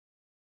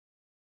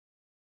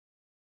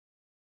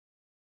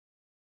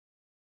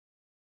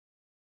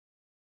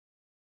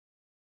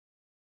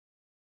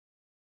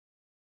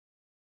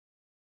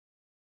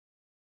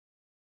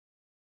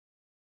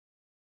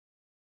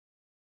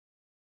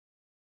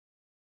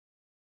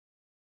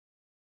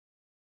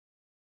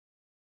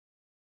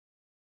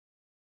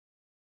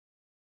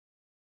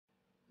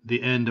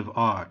The End of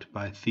Art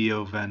by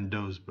Theo Van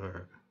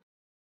Doesburg.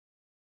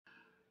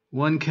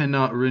 One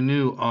cannot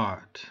renew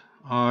art.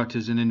 Art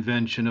is an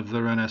invention of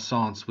the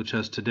Renaissance which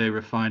has today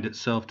refined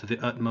itself to the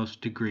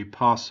utmost degree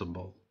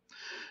possible.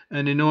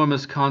 An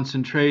enormous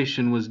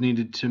concentration was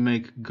needed to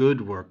make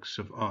good works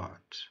of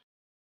art.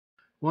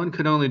 One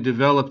could only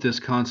develop this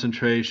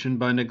concentration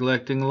by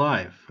neglecting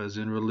life, as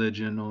in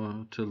religion,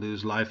 or to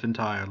lose life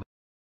entirely.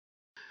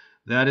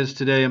 That is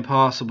today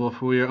impossible,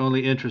 for we are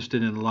only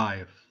interested in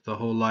life. The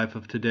whole life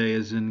of today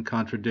is in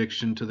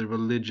contradiction to the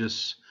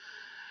religious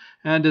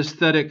and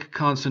aesthetic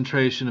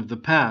concentration of the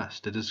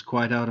past. It is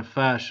quite out of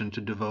fashion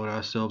to devote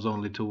ourselves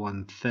only to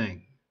one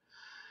thing.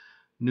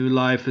 New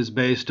life is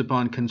based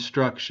upon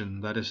construction,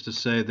 that is to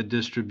say, the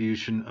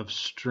distribution of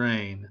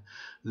strain,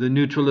 the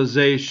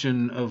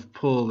neutralisation of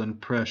pull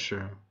and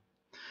pressure.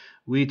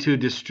 We too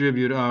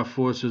distribute our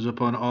forces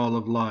upon all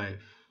of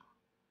life.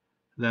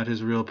 That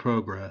is real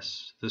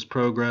progress. This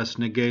progress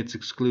negates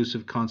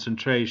exclusive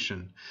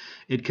concentration.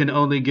 It can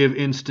only give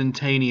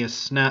instantaneous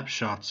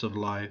snapshots of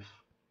life.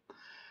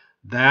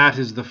 That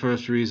is the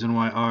first reason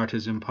why art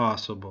is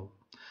impossible.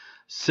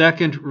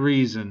 Second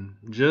reason,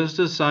 just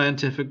as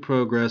scientific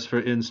progress,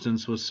 for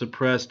instance, was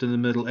suppressed in the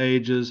Middle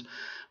Ages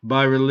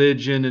by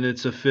religion and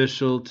its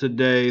official,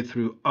 today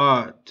through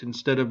art,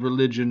 instead of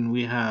religion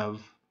we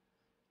have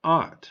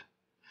art.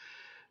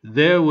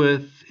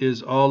 Therewith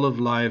is all of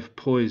life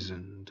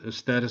poisoned.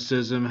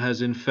 Aestheticism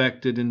has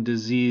infected and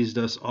diseased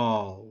us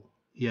all.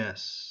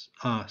 Yes,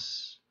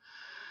 us.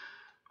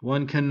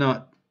 One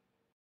cannot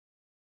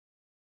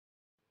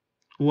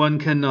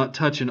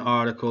touch an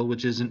article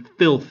which isn't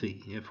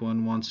filthy. If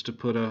one wants to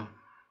put a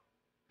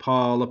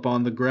pall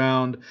upon the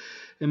ground,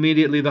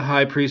 immediately the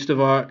high priest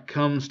of art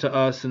comes to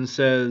us and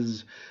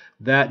says,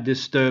 that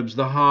disturbs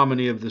the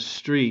harmony of the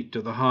street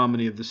or the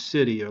harmony of the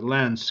city or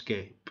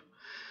landscape.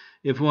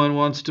 If one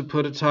wants to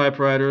put a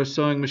typewriter or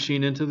sewing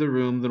machine into the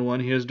room, then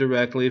one hears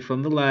directly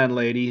from the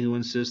landlady, who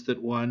insists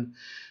that one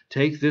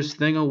take this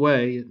thing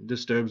away. It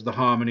disturbs the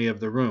harmony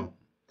of the room.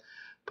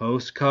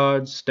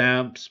 Postcards,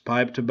 stamps,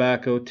 pipe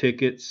tobacco,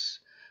 tickets,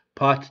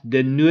 pot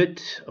de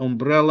nuit,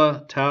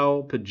 umbrella,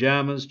 towel,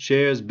 pajamas,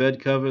 chairs, bed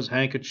covers,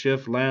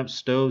 handkerchief, lamps,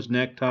 stoves,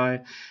 necktie.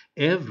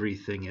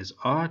 Everything is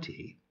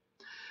arty.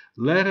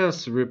 Let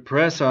us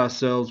repress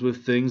ourselves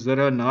with things that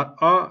are not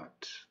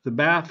art. The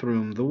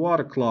bathroom, the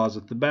water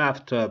closet, the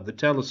bathtub, the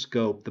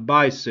telescope, the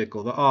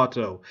bicycle, the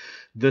auto,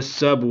 the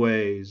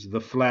subways, the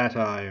flat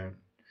iron.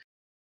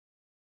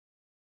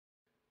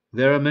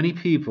 There are many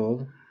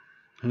people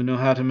who know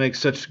how to make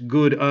such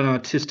good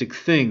unartistic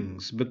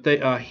things, but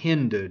they are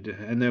hindered,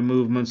 and their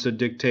movements are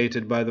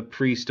dictated by the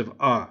priest of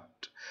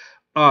art.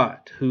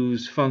 Art,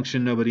 whose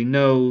function nobody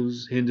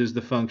knows, hinders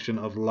the function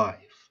of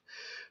life.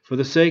 For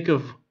the sake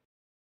of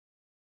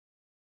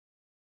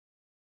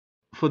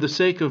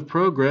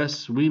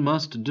progress, we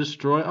must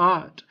destroy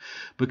art,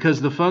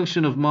 because the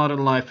function of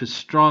modern life is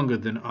stronger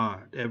than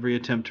art. Every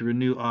attempt to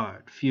renew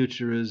art,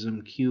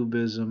 futurism,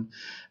 cubism,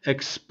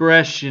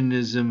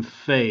 expressionism,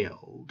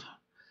 failed.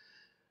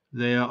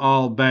 They are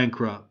all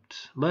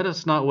bankrupt. Let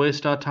us not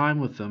waste our time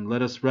with them.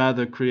 Let us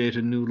rather create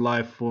a new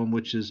life form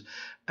which is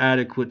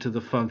adequate to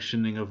the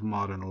functioning of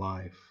modern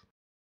life.